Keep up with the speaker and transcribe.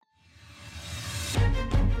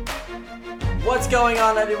What's going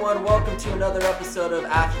on, everyone? Welcome to another episode of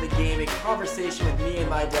After the Game, a conversation with me and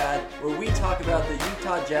my dad, where we talk about the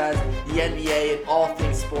Utah Jazz, the NBA, and all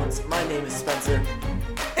things sports. My name is Spencer.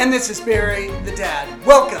 And this is Barry, the dad.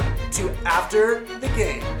 Welcome to After the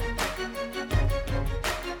Game.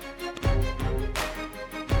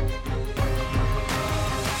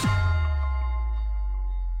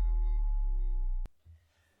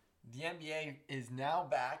 The NBA is now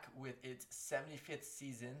back with its 75th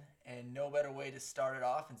season, and no better way to start it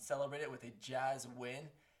off and celebrate it with a Jazz win.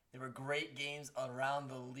 There were great games around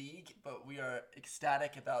the league, but we are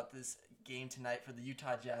ecstatic about this game tonight for the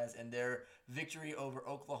Utah Jazz and their victory over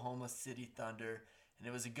Oklahoma City Thunder. And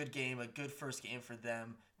it was a good game, a good first game for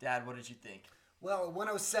them. Dad, what did you think? Well, a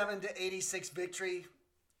 107-86 victory.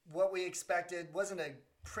 What we expected. Wasn't a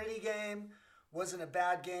pretty game, wasn't a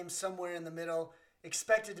bad game, somewhere in the middle.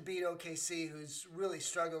 Expected to beat OKC, who's really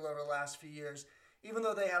struggled over the last few years. Even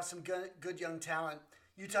though they have some good young talent,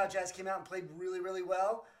 Utah Jazz came out and played really, really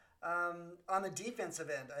well on the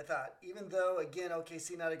defensive end, I thought. Even though, again,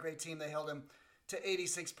 OKC not a great team, they held them to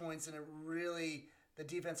 86 points, and the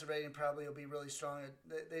defensive rating probably will be really strong.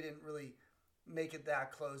 They didn't really make it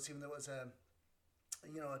that close, even though it was a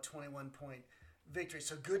 21-point victory.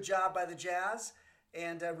 So good job by the Jazz,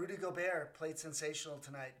 and Rudy Gobert played sensational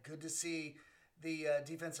tonight. Good to see the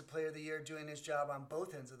Defensive Player of the Year doing his job on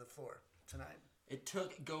both ends of the floor tonight. It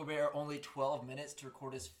took Gobert only 12 minutes to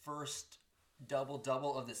record his first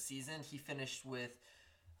double-double of the season. He finished with,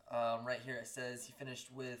 right here it says, he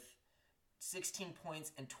finished with 16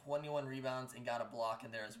 points and 21 rebounds and got a block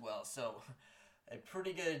in there as well. So a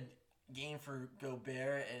pretty good game for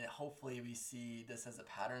Gobert, and hopefully we see this as a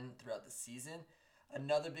pattern throughout the season.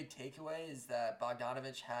 Another big takeaway is that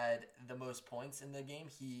Bogdanović had the most points in the game.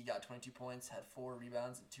 He got 22 points, had 4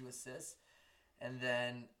 rebounds and 2 assists. And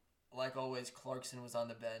then, like always, Clarkson was on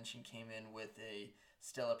the bench and came in with a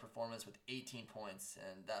stellar performance with 18 points.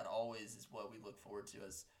 And that always is what we look forward to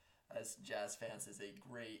as Jazz fans, is a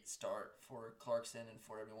great start for Clarkson and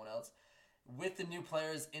for everyone else. With the new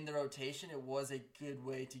players in the rotation, it was a good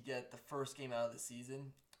way to get the first game out of the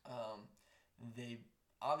season. They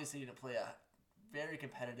obviously didn't play a very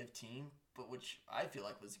competitive team, but which I feel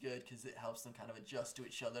like was good because it helps them kind of adjust to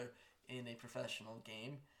each other in a professional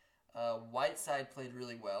game. Whiteside played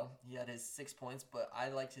really well. He had his 6 points, but I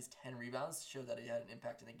liked his 10 rebounds to show that he had an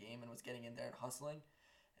impact in the game and was getting in there and hustling.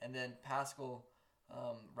 And then Pascal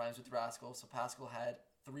rhymes with Rascal, so Pascal had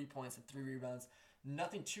 3 points and 3 rebounds.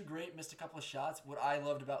 Nothing too great, missed a couple of shots. What I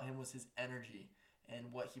loved about him was his energy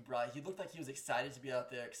and what he brought. He looked like he was excited to be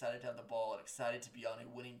out there, excited to have the ball, and excited to be on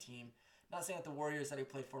a winning team. Not saying that the Warriors that he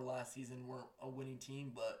played for last season weren't a winning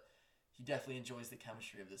team, but he definitely enjoys the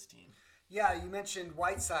chemistry of this team. Yeah, you mentioned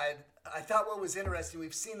Whiteside. I thought what was interesting,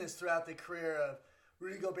 we've seen this throughout the career of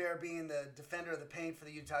Rudy Gobert being the defender of the paint for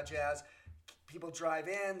the Utah Jazz. People drive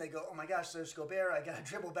in, they go, oh my gosh, there's Gobert, I got to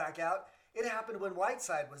dribble back out. It happened when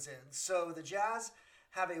Whiteside was in. So the Jazz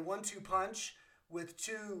have a 1-2 punch with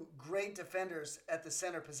 2 great defenders at the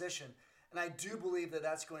center position. And I do believe that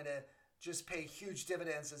that's going to just pay huge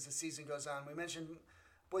dividends as the season goes on. We mentioned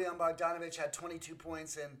Bojan Bogdanović had 22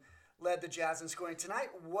 points and led the Jazz in scoring. Tonight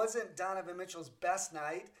wasn't Donovan Mitchell's best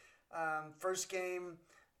night. First game,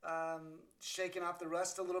 shaking off the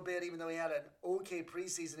rust a little bit, even though he had an okay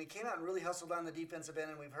preseason. He came out and really hustled on the defensive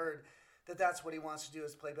end, and we've heard that that's what he wants to do,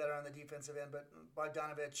 is play better on the defensive end. But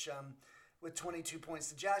Bogdanović with 22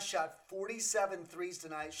 points. The Jazz shot 47 threes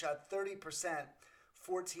tonight, shot 30%,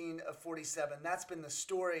 14 of 47. That's been the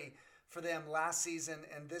story for them last season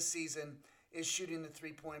and this season, is shooting the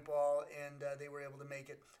three-point ball, and they were able to make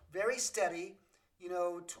it very steady.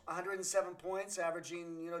 107 points,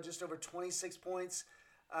 averaging just over 26 points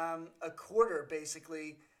a quarter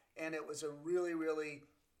basically, and it was a really, really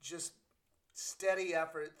just steady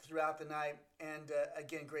effort throughout the night, and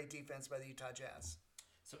again, great defense by the Utah Jazz.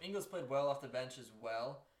 So Ingles played well off the bench as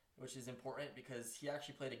well, which is important because he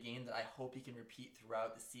actually played a game that I hope he can repeat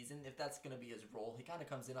throughout the season. If that's going to be his role, he kind of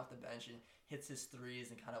comes in off the bench and hits his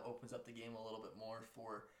threes and kind of opens up the game a little bit more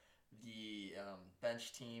for the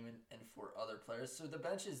bench team and for other players. So the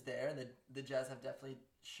bench is there, and the Jazz have definitely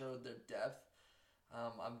showed their depth.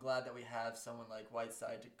 I'm glad that we have someone like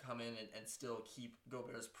Whiteside to come in and still keep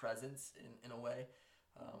Gobert's presence in a way.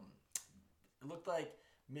 It looked like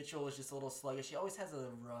Mitchell was just a little sluggish. He always has a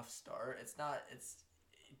rough start.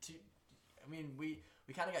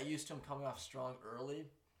 We kind of got used to him coming off strong early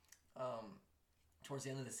towards the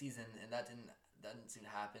end of the season, and that didn't seem to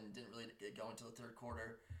happen. Didn't really get going until the third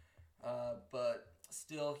quarter. But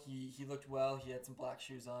still, he looked well. He had some black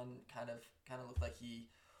shoes on. Kind of looked like he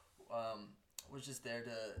was just there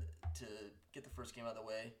to get the first game out of the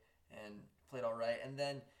way and played all right. And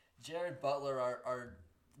then Jared Butler, our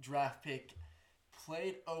draft pick,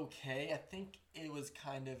 played okay. I think it was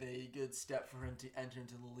kind of a good step for him to enter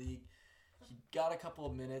into the league. He got a couple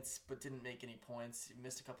of minutes, but didn't make any points. He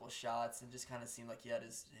missed a couple of shots and just kind of seemed like he had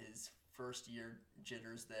his first year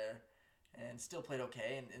jitters there, and still played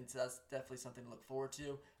okay. And so that's definitely something to look forward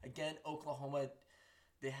to. Again, Oklahoma,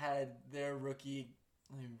 they had their rookie,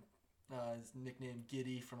 his nickname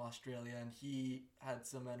Giddy from Australia, and he had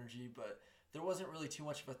some energy, but there wasn't really too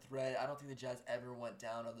much of a threat. I don't think the Jazz ever went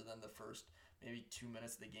down other than the first maybe 2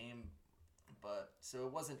 minutes of the game. But so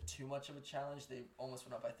it wasn't too much of a challenge. They almost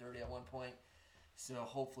went up by 30 at one point. So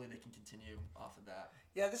hopefully they can continue off of that.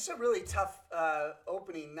 Yeah, this is a really tough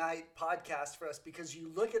opening night podcast for us because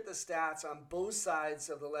you look at the stats on both sides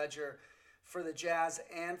of the ledger for the Jazz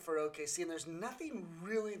and for OKC, and there's nothing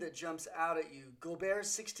really that jumps out at you. Gobert's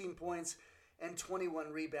 16 points and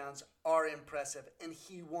 21 rebounds are impressive, and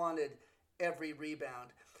he wanted every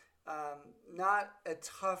rebound. Not a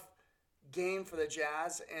tough game for the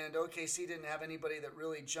Jazz, and OKC didn't have anybody that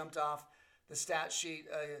really jumped off the stat sheet.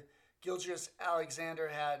 Gilgeous-Alexander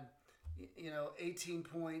had 18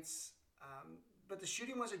 points, but the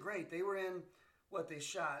shooting wasn't great. They were in what they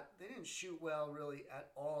shot. They didn't shoot well really at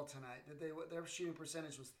all tonight. Their shooting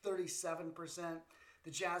percentage was 37%.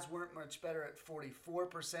 The Jazz weren't much better at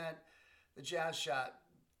 44%. The Jazz shot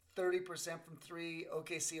 30% from three.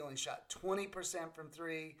 OKC only shot 20% from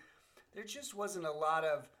three. There just wasn't a lot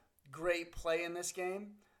of great play in this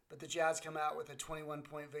game, but the Jazz come out with a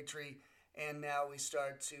 21-point victory, and now we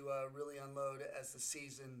start to really unload as the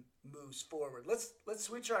season moves forward. Let's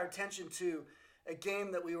switch our attention to a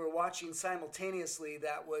game that we were watching simultaneously.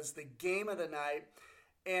 That was the game of the night,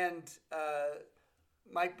 and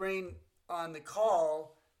Mike Breen on the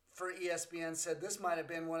call for ESPN said this might have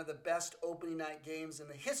been one of the best opening night games in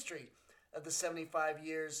the history of the 75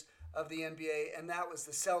 years of the NBA, and that was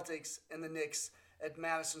the Celtics and the Knicks at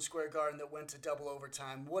Madison Square Garden that went to double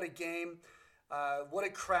overtime. What a game. What a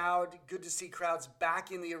crowd. Good to see crowds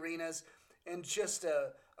back in the arenas, and just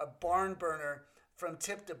a barn burner from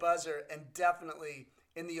tip to buzzer, and definitely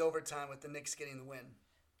in the overtime with the Knicks getting the win.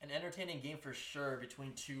 An entertaining game for sure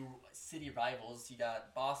between two city rivals. You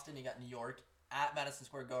got Boston, you got New York at Madison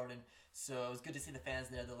Square Garden. So it was good to see the fans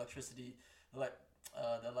there. The electric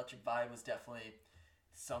vibe was definitely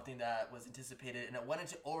something that was anticipated, and it went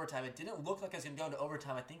into overtime. It didn't look like it was going to go into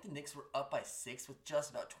overtime. I think the Knicks were up by 6 with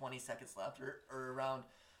just about 20 seconds left, or around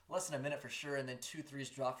less than a minute for sure, and then 2 threes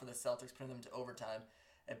dropped for the Celtics, putting them into overtime.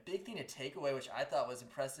 A big thing to take away, which I thought was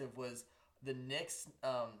impressive, was the Knicks,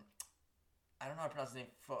 I don't know how to pronounce his name,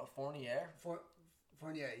 Fournier?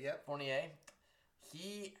 Fournier, yep. Fournier.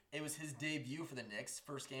 It was his debut for the Knicks,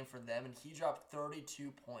 first game for them, and he dropped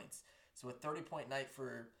 32 points. So a 30-point night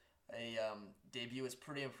for a debut is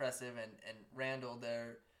pretty impressive, and Randall,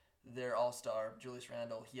 their all-star, Julius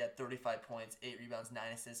Randle, he had 35 points, 8 rebounds, 9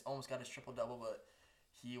 assists, almost got his triple-double, but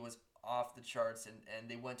he was off the charts, and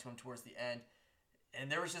they went to him towards the end. And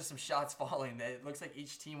there was just some shots falling. It looks like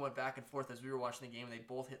each team went back and forth as we were watching the game, and they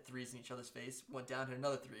both hit threes in each other's face, went down, hit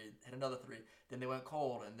another three, then they went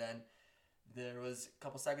cold, and then there was a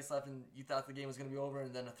couple seconds left, and you thought the game was going to be over,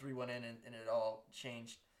 and then a three went in, and it all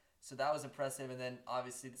changed. So that was impressive, and then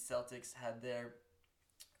obviously the Celtics had their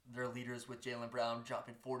leaders with Jaylen Brown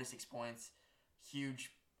dropping 46 points,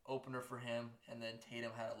 huge opener for him, and then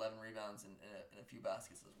Tatum had 11 rebounds and a few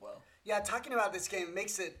baskets as well. Yeah, talking about this game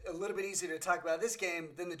makes it a little bit easier to talk about this game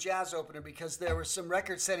than the Jazz opener because there were some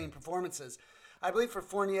record-setting performances. I believe for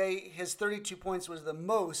Fournier, his 32 points was the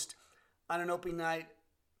most on an opening night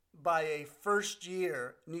by a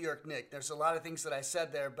first-year New York Knick. There's a lot of things that I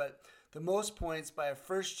said there, but the most points by a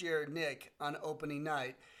first-year Knick on opening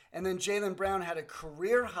night. And then Jaylen Brown had a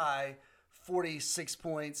career-high 46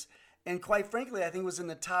 points, and quite frankly, I think was in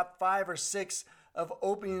the top 5 or 6 of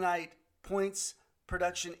opening night points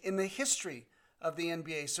production in the history of the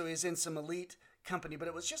NBA. So he's in some elite company, but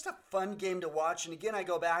it was just a fun game to watch. And again, I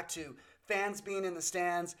go back to fans being in the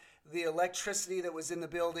stands, the electricity that was in the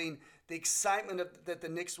building, the excitement that the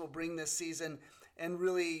Knicks will bring this season, and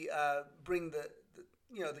really bring the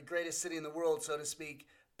greatest city in the world, so to speak,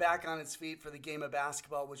 back on its feet for the game of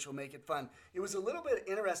basketball, which will make it fun. It was a little bit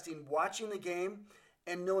interesting watching the game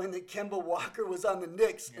and knowing that Kemba Walker was on the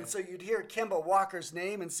Knicks. Yeah. And so you'd hear Kemba Walker's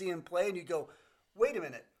name and see him play, and you'd go, wait a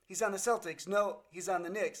minute, he's on the Celtics. No, he's on the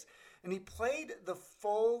Knicks. And he played the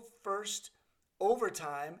full first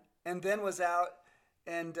overtime and then was out,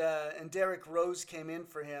 and Derrick Rose came in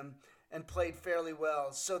for him and played fairly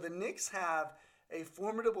well. So the Knicks have a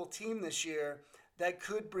formidable team this year that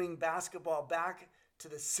could bring basketball back to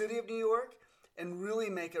the city of New York and really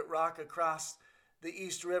make it rock across the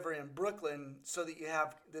East River in Brooklyn so that you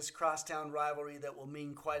have this crosstown rivalry that will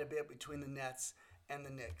mean quite a bit between the Nets and the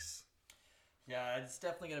Knicks. Yeah, it's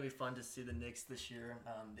definitely going to be fun to see the Knicks this year.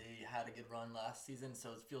 They had a good run last season,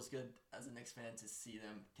 so it feels good as a Knicks fan to see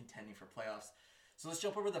them contending for playoffs. So let's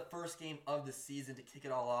jump over the first game of the season to kick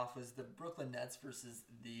it all off. Was the Brooklyn Nets versus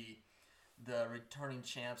the returning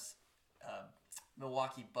champs,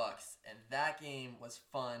 Milwaukee Bucks, and that game was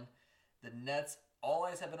fun. The Nets, all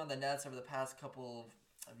eyes have been on the Nets over the past couple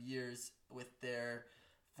of years with their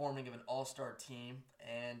forming of an all-star team,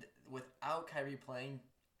 and without Kyrie playing,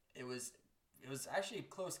 it was actually a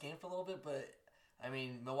close game for a little bit, but I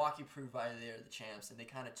mean, Milwaukee proved why they're the champs, and they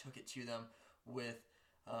kind of took it to them with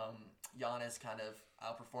Giannis kind of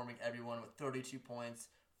outperforming everyone with 32 points,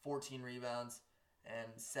 14 rebounds,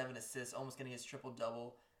 and 7 assists, almost getting his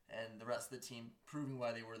triple-double, and the rest of the team proving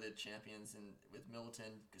why they were the champions, and with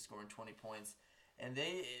Middleton scoring 20 points. And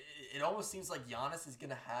it almost seems like Giannis is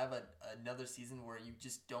going to have another season where you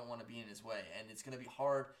just don't want to be in his way, and it's going to be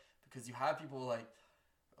hard because you have people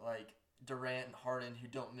like Durant and Harden who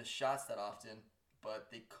don't miss shots that often, but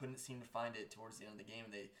they couldn't seem to find it towards the end of the game.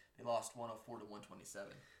 They lost 104 to 127.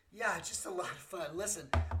 Yeah, just a lot of fun. Listen,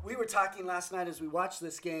 we were talking last night as we watched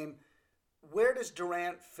this game, where does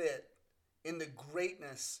Durant fit in the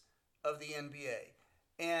greatness of the NBA?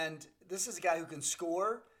 And this is a guy who can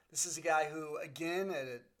score. This is a guy who, again, at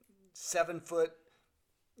a 7-foot,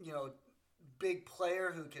 big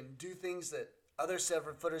player who can do things that other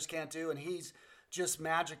 7-footers can't do, and he's just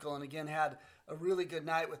magical, and again had a really good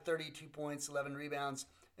night with 32 points, 11 rebounds,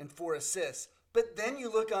 and 4 assists. But then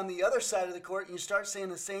you look on the other side of the court and you start saying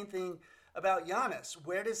the same thing about Giannis.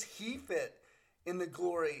 Where does he fit in the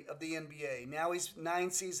glory of the NBA? Now he's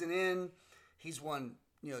 9 seasons in. He's won,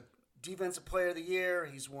 Defensive Player of the Year.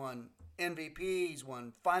 He's won MVP. He's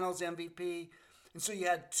won Finals MVP. And so you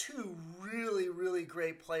had 2 really, really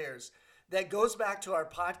great players. That goes back to our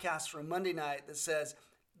podcast from Monday night that says,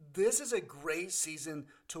 this is a great season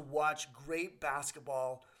to watch great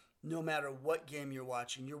basketball no matter what game you're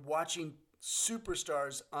watching. You're watching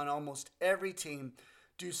superstars on almost every team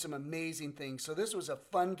do some amazing things. So this was a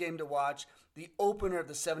fun game to watch. The opener of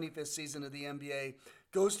the 75th season of the NBA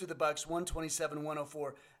goes to the Bucks,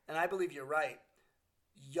 127-104. And I believe you're right.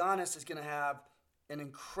 Giannis is going to have an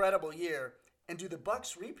incredible year. And do the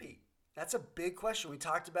Bucks repeat? That's a big question. We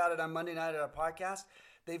talked about it on Monday night at our podcast.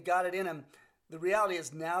 They've got it in them. The reality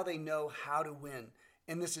is now they know how to win.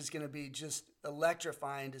 And this is going to be just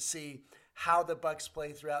electrifying to see how the Bucks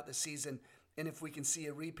play throughout the season and if we can see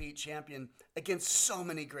a repeat champion against so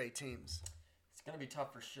many great teams. It's going to be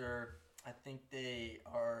tough for sure. I think they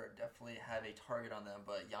definitely have a target on them,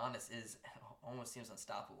 but Giannis almost seems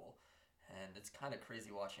unstoppable. And it's kind of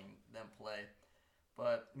crazy watching them play.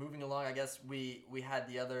 But moving along, I guess we had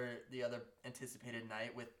the other anticipated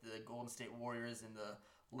night with the Golden State Warriors and the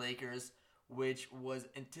Lakers, which was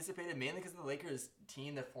anticipated mainly because of the Lakers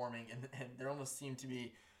team they're forming, and they almost seem to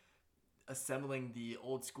be assembling the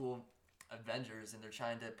old school Avengers, and they're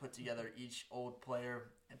trying to put together each old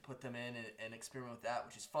player and put them in and experiment with that,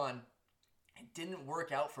 which is fun. It didn't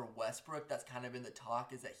work out for Westbrook. That's kind of been the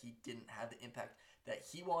talk, is that he didn't have the impact that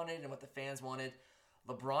he wanted and what the fans wanted.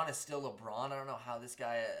 LeBron is still LeBron. I don't know how this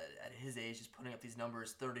guy at his age is putting up these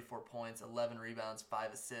numbers: 34 points, 11 rebounds,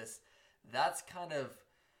 5 assists. That's kind of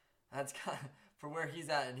for where he's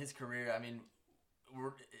at in his career. I mean,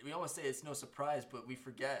 we almost say it's no surprise, but we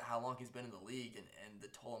forget how long he's been in the league and the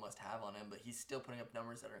toll it must have on him. But he's still putting up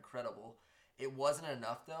numbers that are incredible. It wasn't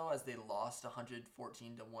enough, though, as they lost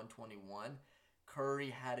 114 to 121. Curry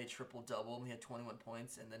had a triple-double. He had 21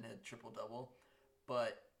 points and then had a triple-double.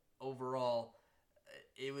 But overall,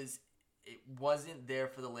 it wasn't there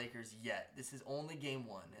for the Lakers yet. This is only game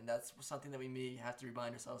 1, and that's something that we may have to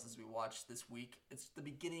remind ourselves as we watch this week. It's the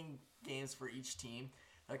beginning games for each team.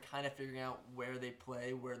 They're kind of figuring out where they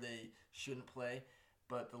play, where they shouldn't play.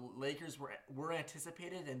 But the Lakers were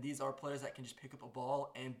anticipated, and these are players that can just pick up a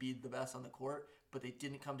ball and be the best on the court, but they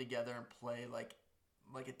didn't come together and play like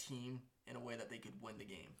a team in a way that they could win the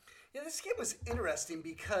game. Yeah, this game was interesting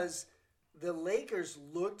because the Lakers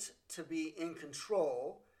looked to be in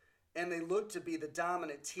control, and they looked to be the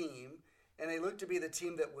dominant team, and they looked to be the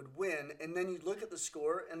team that would win. And then you look at the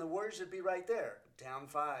score, and the Warriors would be right there. Down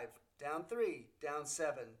 5, down 3, down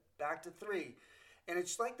 7, back to 3. And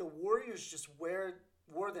it's like the Warriors just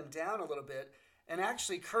wore them down a little bit. And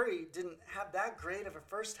actually, Curry didn't have that great of a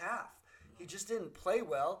first half. He just didn't play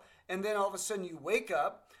well. And then all of a sudden you wake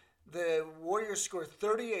up, the Warriors score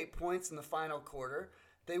 38 points in the final quarter.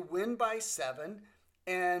 They win by 7,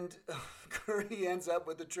 and Curry ends up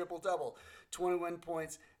with a triple-double, 21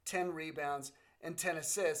 points, 10 rebounds, and 10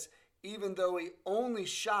 assists even though he only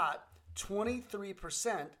shot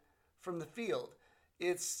 23% from the field.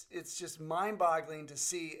 It's just mind-boggling to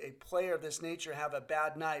see a player of this nature have a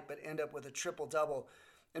bad night but end up with a triple-double.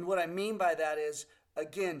 And what I mean by that is,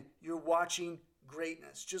 again, you're watching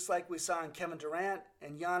greatness. Just like we saw in Kevin Durant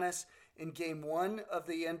and Giannis in Game 1 of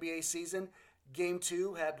the NBA season, Game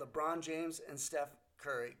 2 had LeBron James and Steph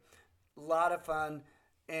Curry. A lot of fun.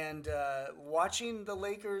 And watching the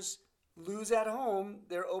Lakers lose at home,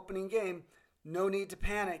 their opening game, no need to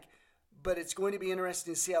panic. But it's going to be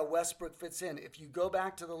interesting to see how Westbrook fits in. If you go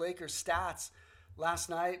back to the Lakers stats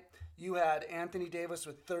last night, you had Anthony Davis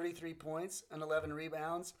with 33 points and 11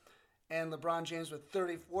 rebounds, and LeBron James with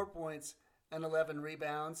 34 points and 11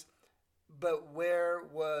 rebounds. But where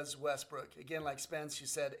was Westbrook? Again, like Spence, you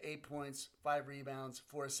said 8 points, 5 rebounds,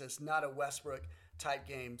 4 assists. Not a Westbrook-type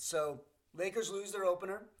game. So Lakers lose their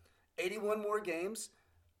opener, 81 more games.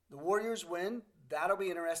 The Warriors win. That'll be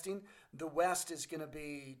interesting. The West is going to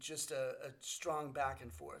be just a strong back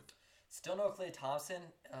and forth. Still no Klay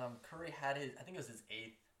Thompson. Curry had I think it was his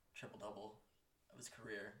 8th triple-double of his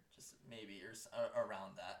career, just maybe, or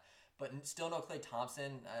around that. But still no Klay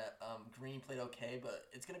Thompson. Green played okay, but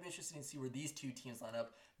it's going to be interesting to see where these two teams line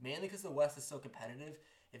up, mainly because the West is so competitive.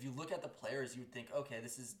 If you look at the players, you would think, okay,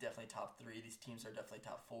 this is definitely top 3. These teams are definitely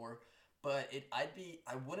top 4. But I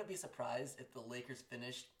wouldn't be surprised if the Lakers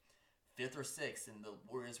finished 5th or 6th, and the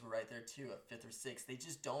Warriors were right there too at 5th or 6th. They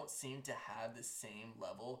just don't seem to have the same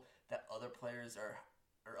level that other players or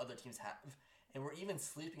other teams have. And we're even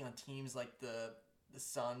sleeping on teams like the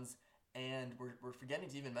Suns, and we're forgetting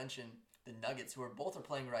to even mention the Nuggets, who both are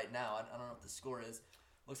playing right now. I don't know what the score is.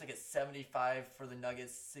 Looks like it's 75 for the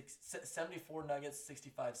Nuggets, 74 Nuggets,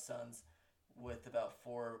 65 Suns, with about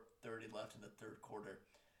 4:30 left in the third quarter.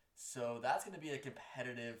 So that's going to be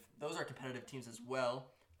those are competitive teams as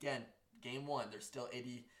well. Again, Game 1, there's still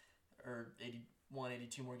 81,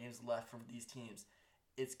 82 more games left from these teams.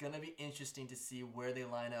 It's going to be interesting to see where they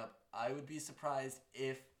line up. I would be surprised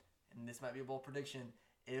if, and this might be a bold prediction,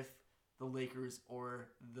 if the Lakers or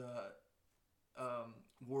the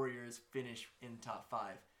Warriors finish in top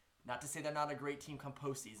 5. Not to say they're not a great team come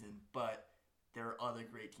postseason, but there are other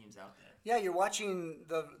great teams out there. Yeah, you're watching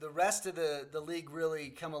the rest of the league really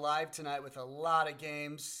come alive tonight with a lot of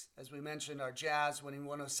games. As we mentioned, our Jazz winning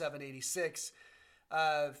 107-86.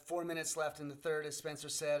 4 minutes left in the third, as Spencer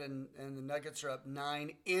said, and the Nuggets are up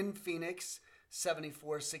 9 in Phoenix,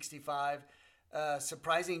 74-65.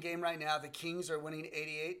 Surprising game right now. The Kings are winning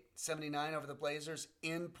 88-79 over the Blazers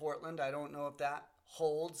in Portland. I don't know if that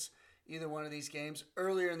holds either one of these games.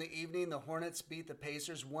 Earlier in the evening, the Hornets beat the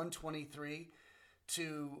Pacers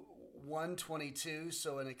 123-122.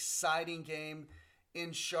 So an exciting game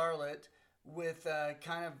in Charlotte with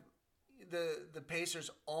kind of the Pacers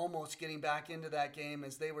almost getting back into that game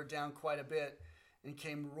as they were down quite a bit and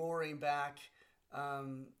came roaring back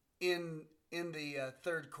in the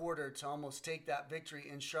third quarter to almost take that victory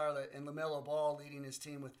in Charlotte. And LaMelo Ball leading his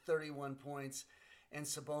team with 31 points and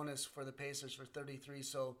Sabonis for the Pacers for 33.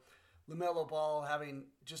 So LaMelo Ball having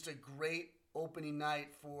just a great opening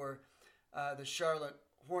night for the Charlotte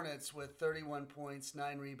Hornets with 31 points,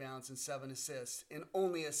 9 rebounds, and 7 assists in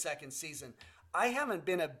only a second season. I haven't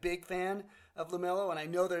been a big fan of LaMelo, and I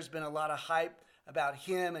know there's been a lot of hype about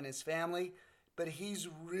him and his family, but he's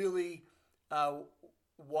really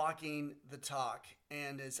walking the talk,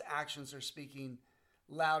 and his actions are speaking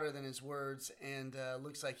louder than his words, and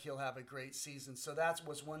looks like he'll have a great season. So that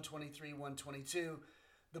was 123-122.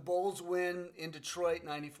 The Bulls win in Detroit,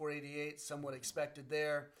 94-88, somewhat expected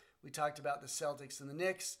there. We talked about the Celtics and the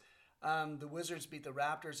Knicks. The Wizards beat the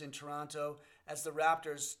Raptors in Toronto, as the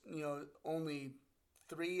Raptors, only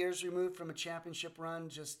 3 years removed from a championship run,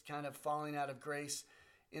 just kind of falling out of grace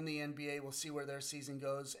in the NBA. We'll see where their season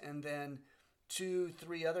goes. And then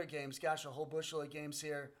 2-3 other games. Gosh, a whole bushel of games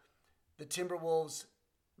here. The Timberwolves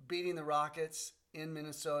beating the Rockets in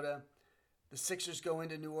Minnesota. The Sixers go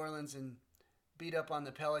into New Orleans and beat up on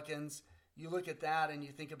the Pelicans. You look at that and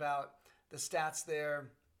you think about the stats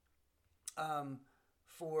there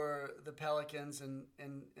for the Pelicans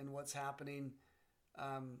and what's happening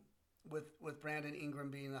with Brandon Ingram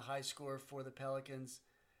being the high scorer for the Pelicans.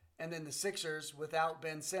 And then the Sixers without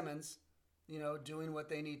Ben Simmons, doing what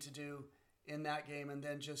they need to do in that game. And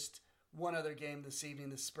then just one other game this evening,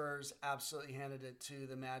 the Spurs absolutely handed it to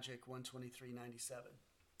the Magic, 123-97.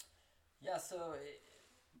 Yeah, so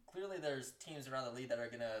clearly there's teams around the league that are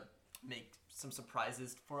going to make some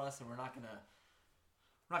surprises for us, and we're not going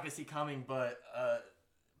to see coming, but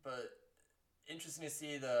interesting to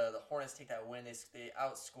see the Hornets take that win. They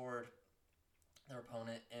outscored their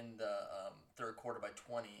opponent in the third quarter by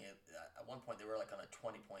 20. At one point, they were like on a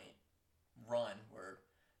 20-point run where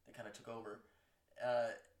they kind of took over.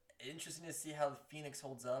 Interesting to see how the Phoenix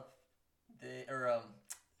holds up.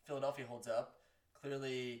 Philadelphia holds up.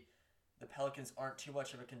 Clearly, the Pelicans aren't too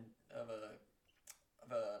much of an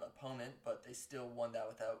opponent, but they still won that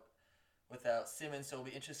without Simmons. So it'll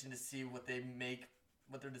be interesting to see what their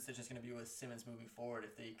decision is going to be with Simmons moving forward.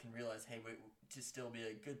 If they can realize, hey, to still be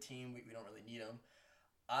a good team, we don't really need him.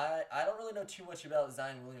 I don't really know too much about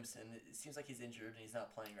Zion Williamson. It seems like he's injured and he's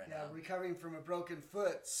not playing right now. Yeah, recovering from a broken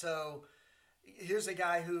foot. So here's a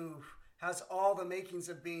guy who has all the makings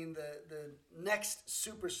of being the next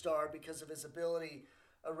superstar because of his ability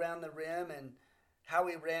around the rim and how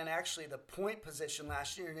he ran actually the point position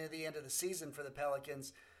last year near the end of the season for the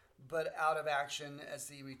Pelicans, but out of action as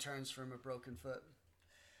he returns from a broken foot.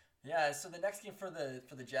 Yeah, so the next game for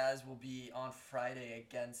the Jazz will be on Friday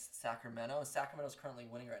against Sacramento. Sacramento's currently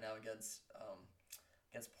winning right now against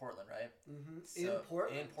Portland, right? Mm-hmm. So,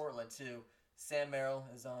 in Portland too. Sam Merrill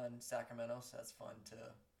is on Sacramento, so that's fun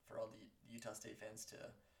for all the Utah State fans to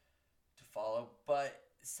follow. But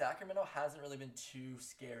Sacramento hasn't really been too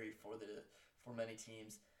scary for many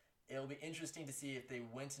teams. It'll be interesting to see if they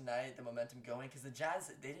win tonight, the momentum going, because the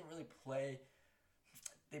Jazz, they didn't really play.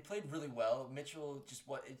 They played really well. Mitchell, just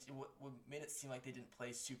what made it seem like they didn't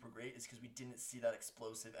play super great is because we didn't see that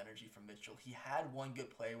explosive energy from Mitchell. He had one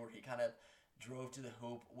good play where he kind of drove to the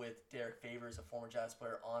hoop with Derek Favors, a former Jazz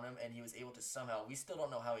player, on him, and he was able to somehow, we still don't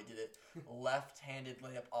know how he did it, left-handed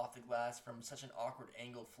layup off the glass from such an awkward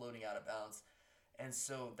angle floating out of bounds. And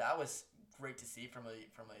so that was great to see from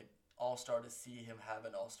a all-star to see him have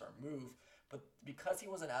an all-star move. But because he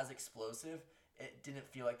wasn't as explosive, it didn't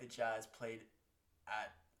feel like the Jazz played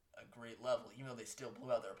at a great level, even though they still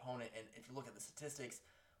blew out their opponent. And if you look at the statistics,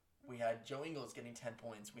 we had Joe Ingles getting 10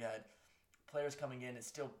 points. We had players coming in and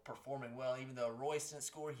still performing well. Even though Royce didn't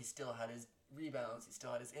score, he still had his rebounds. He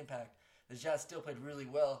still had his impact. The Jazz still played really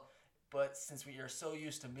well. But since we are so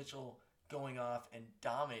used to Mitchell going off and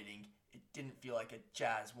dominating, it didn't feel like a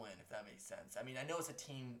Jazz win, if that makes sense. I mean, I know it's a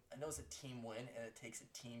team win, and it takes a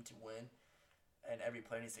team to win. And every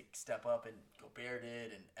player needs to step up, and Gobert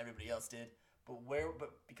did, and everybody else did.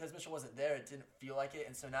 But because Mitchell wasn't there, it didn't feel like it.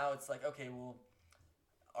 And so now it's like, okay, well,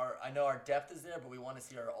 I know our depth is there, but we want to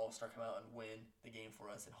see our all-star come out and win the game for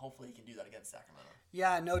us, and hopefully he can do that against Sacramento.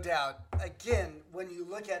 Yeah, no doubt. Again, when you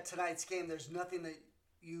look at tonight's game, there's nothing that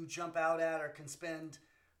you jump out at or can spend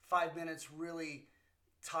 5 minutes really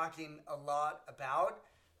talking a lot about,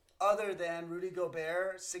 other than Rudy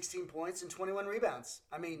Gobert, 16 points and 21 rebounds.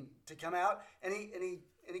 I mean, to come out, and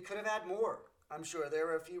he could have had more. I'm sure there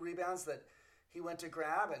were a few rebounds that he went to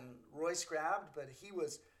grab and Royce grabbed, but he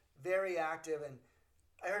was very active. And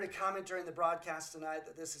I heard a comment during the broadcast tonight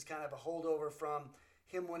that this is kind of a holdover from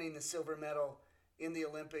him winning the silver medal in the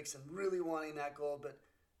Olympics and really wanting that gold. But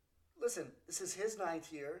listen, this is his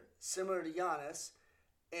 9th year, similar to Giannis,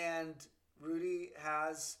 and Rudy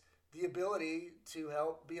has the ability to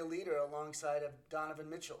help be a leader alongside of Donovan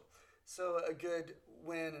Mitchell. So a good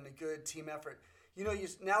win and a good team effort. You know, you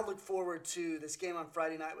now look forward to this game on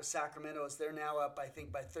Friday night with Sacramento, as they're now up, I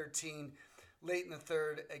think, by 13 late in the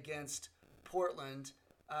third against Portland.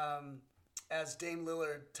 As Dame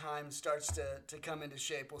Lillard time starts to come into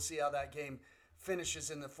shape, we'll see how that game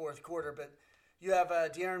finishes in the fourth quarter. But you have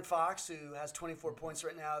De'Aaron Fox, who has 24 points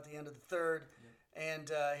right now at the end of the third,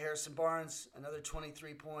 and Harrison Barnes, another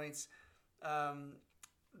 23 points.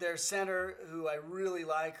 Their center, who I really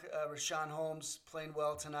like, Rashawn Holmes, playing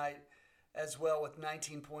well tonight as well with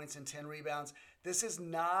 19 points and 10 rebounds. This is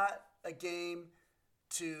not a game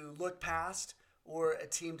to look past or a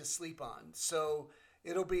team to sleep on. So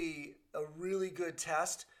it'll be a really good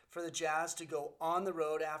test for the Jazz to go on the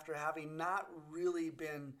road after having not really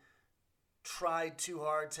been tried too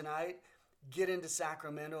hard tonight, get into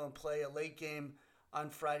Sacramento and play a late game on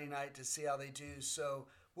Friday night to see how they do. So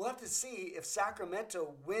we'll have to see if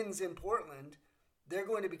Sacramento wins in Portland. They're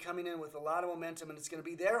going to be coming in with a lot of momentum, and it's going to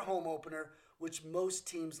be their home opener, which most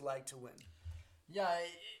teams like to win. Yeah,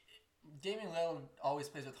 Damian Lillard always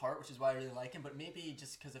plays with heart, which is why I really like him, but maybe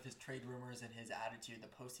just because of his trade rumors and his attitude in the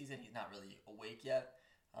postseason, he's not really awake yet.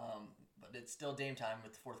 But it's still Dame time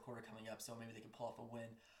with the fourth quarter coming up, so maybe they can pull off a win.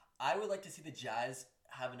 I would like to see the Jazz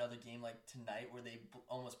have another game like tonight where they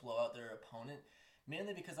almost blow out their opponent,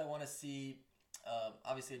 mainly because I want to see,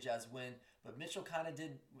 obviously, a Jazz win. But Mitchell kind of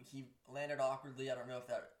did. He landed awkwardly. I don't know if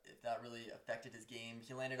that really affected his game.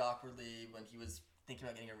 He landed awkwardly when he was thinking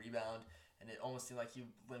about getting a rebound, and it almost seemed like he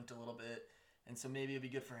limped a little bit. And so maybe it'd be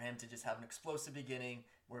good for him to just have an explosive beginning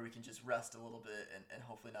where we can just rest a little bit and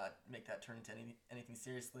hopefully not make that turn into anything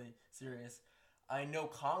serious. I know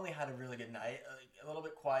Conley had a really good night. A little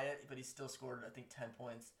bit quiet, but he still scored, I think, 10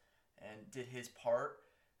 points and did his part.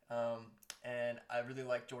 And I really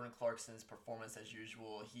like Jordan Clarkson's performance as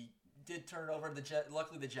usual. He did turn it over.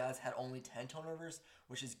 Luckily, the Jazz had only 10 turnovers,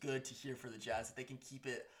 which is good to hear for the Jazz. If they can keep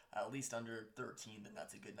it at least under 13, then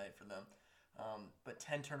that's a good night for them. But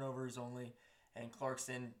 10 turnovers only, and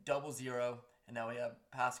Clarkson double zero, and now we have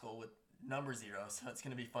Pascal with number 0. So it's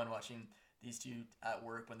going to be fun watching these two at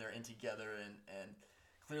work when they're in together. And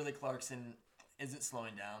clearly Clarkson isn't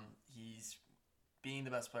slowing down. He's being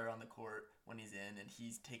the best player on the court when he's in, and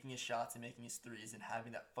he's taking his shots and making his threes and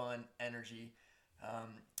having that fun energy.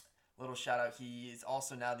 Little shout out, he is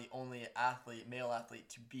also now the only male athlete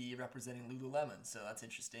to be representing Lululemon, so that's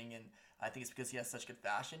interesting, and I think it's because he has such good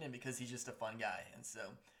fashion and because he's just a fun guy. And so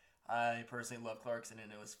I personally love Clarkson,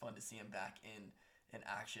 and it was fun to see him back in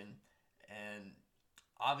action. And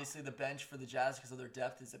obviously the bench for the Jazz, because of their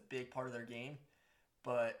depth, is a big part of their game.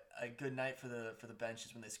 But a good night for the bench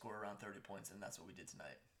is when they score around 30 points, and that's what we did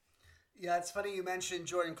tonight. Yeah, it's funny you mentioned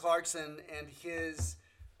Jordan Clarkson and his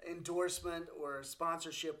endorsement or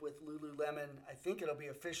sponsorship with Lululemon. I think it'll be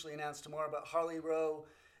officially announced tomorrow, but Harley Rowe,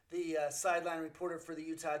 the sideline reporter for the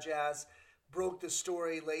Utah Jazz, broke the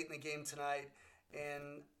story late in the game tonight,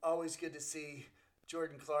 and always good to see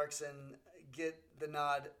Jordan Clarkson get the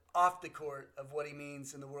nod off the court of what he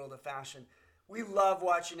means in the world of fashion. We love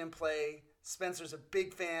watching him play. Spencer's a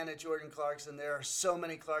big fan of Jordan Clarkson. There are so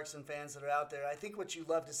many Clarkson fans that are out there. I think what you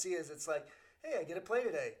love to see is it's like, hey, I get to play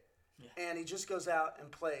today. Yeah. And he just goes out and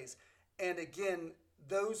plays. And again,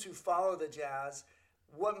 those who follow the Jazz,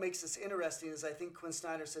 what makes this interesting is I think Quinn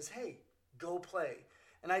Snyder says, hey, go play.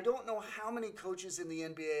 And I don't know how many coaches in the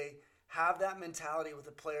NBA have that mentality with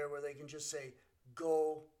a player where they can just say,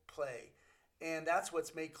 go play. And that's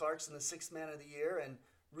what's made Clarkson the 6th man of the year, and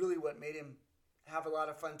really what made him have a lot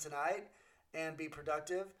of fun tonight and be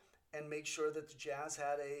productive and make sure that the Jazz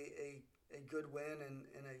had a good win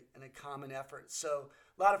and a common effort. So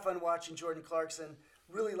a lot of fun watching Jordan Clarkson.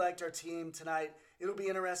 Really liked our team tonight. It'll be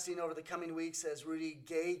interesting over the coming weeks as Rudy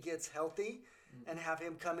Gay gets healthy and have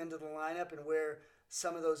him come into the lineup and where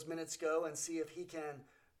some of those minutes go and see if he can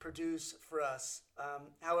produce for us.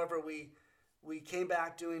 However, we came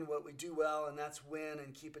back doing what we do well, and that's win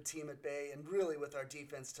and keep a team at bay. And really with our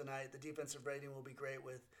defense tonight, the defensive rating will be great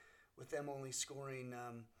with them only scoring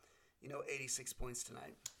 86 points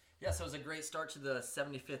tonight. Yeah, so it was a great start to the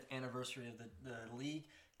 75th anniversary of the league.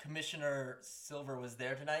 Commissioner Silver was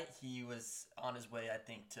there tonight. He was on his way, I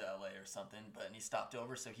think, to LA or something, and he stopped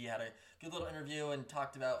over, so he had a good little interview and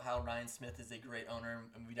talked about how Ryan Smith is a great owner,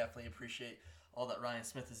 and we definitely appreciate all that Ryan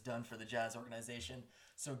Smith has done for the Jazz organization.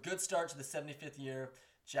 So good start to the 75th year.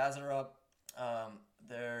 Jazz are up.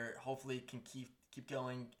 They're hopefully can keep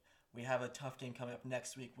going. We have a tough game coming up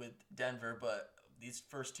next week with Denver, but these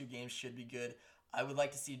first 2 games should be good. I would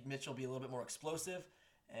like to see Mitchell be a little bit more explosive,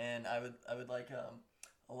 and I would like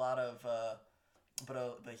a lot of,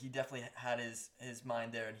 but he definitely had his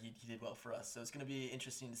mind there, and he did well for us. So it's going to be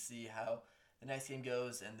interesting to see how the next game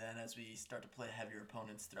goes, and then as we start to play heavier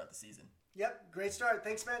opponents throughout the season. Yep, great start.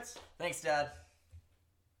 Thanks, Spence. Thanks, Dad.